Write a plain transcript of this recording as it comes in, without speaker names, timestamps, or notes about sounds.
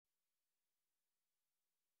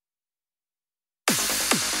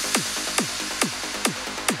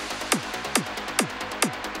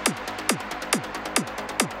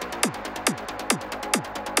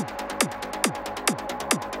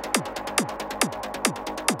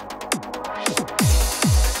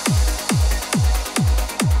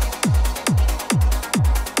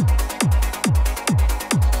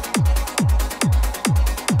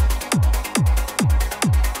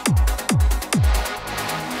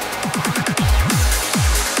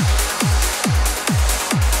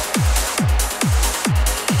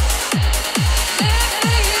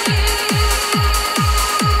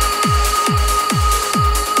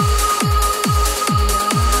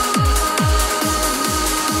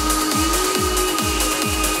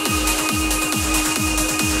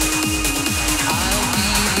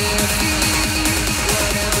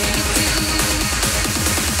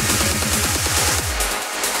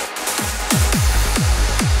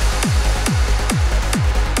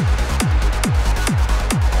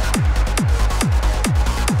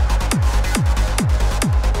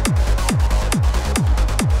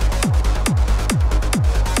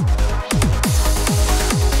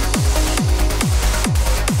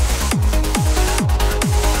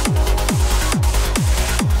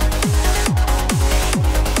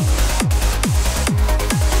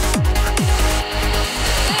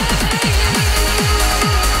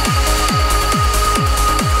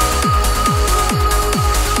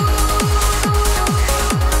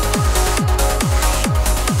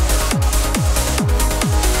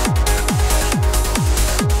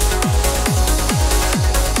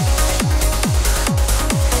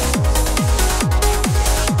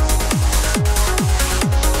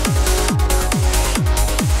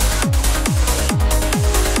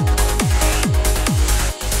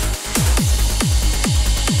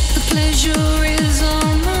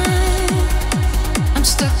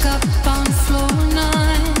stuck up on floor 9.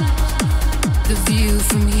 The view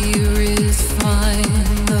from here is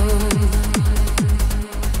fine though.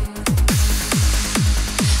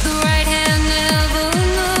 The right hand never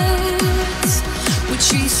knows. We're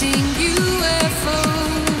chasing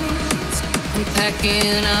UFOs and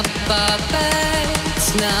packing up our bags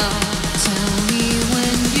now. Tell me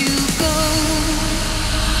when you go,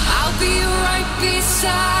 I'll be right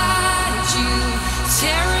beside you,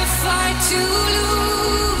 terrified to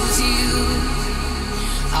lose you.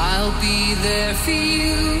 I'll be there for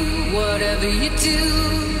you, whatever you do.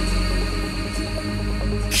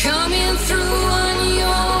 Coming through on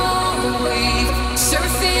your wave,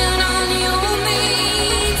 surfing on your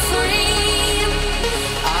mainframe.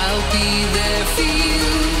 I'll be there for you,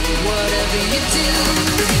 whatever you do.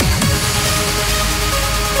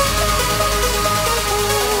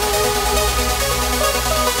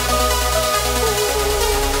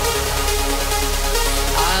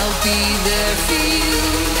 I'll be there for you,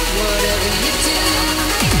 whatever you do.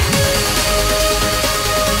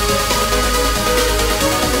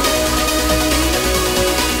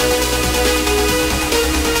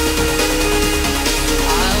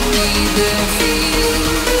 I'll be there for you.